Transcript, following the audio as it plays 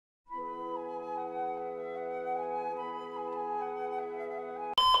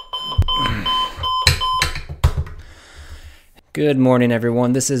Good morning,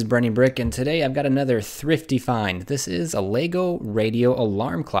 everyone. This is Breny Brick, and today I've got another thrifty find. This is a Lego radio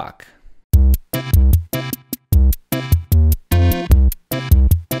alarm clock.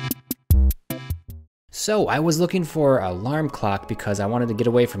 So I was looking for an alarm clock because I wanted to get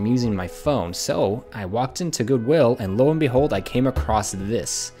away from using my phone. So I walked into Goodwill, and lo and behold, I came across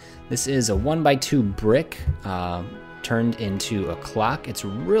this. This is a 1x2 brick turned into a clock. It's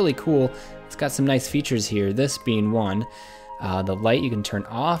really cool. It's got some nice features here, this being one. The light you can turn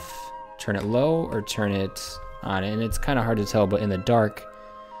off, turn it low, or turn it on. And it's kind of hard to tell, but in the dark,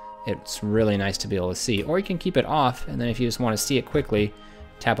 it's really nice to be able to see. Or you can keep it off, and then if you just want to see it quickly,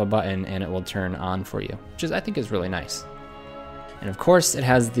 tap a button and it will turn on for you, which I think is really nice. And of course, it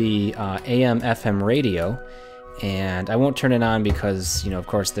has the AM/FM radio, and I won't turn it on because, of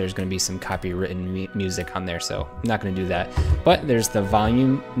course, there's going to be some copywritten music on there, so I'm not going to do that. But there's the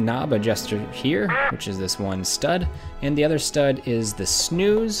volume knob adjuster here, which is this one stud, and the other stud is the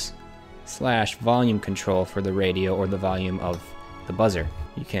snooze/volume control for the radio or the volume of the buzzer.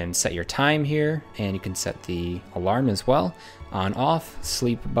 You can set your time here, and you can set the alarm as well. On, off,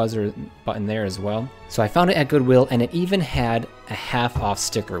 sleep buzzer button there as well. So I found it at Goodwill, and it even had a half off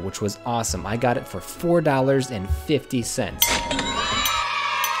sticker, which was awesome. I got it for $4.50.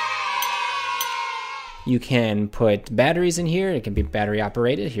 You can put batteries in here. It can be battery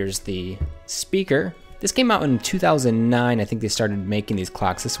operated. Here's the speaker. This came out in 2009. I think they started making these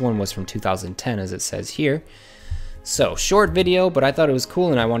clocks. This one was from 2010, as it says here. So, short video, but I thought it was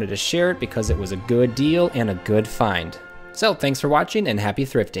cool and I wanted to share it because it was a good deal and a good find. So, thanks for watching and happy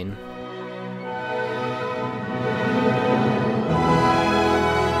thrifting.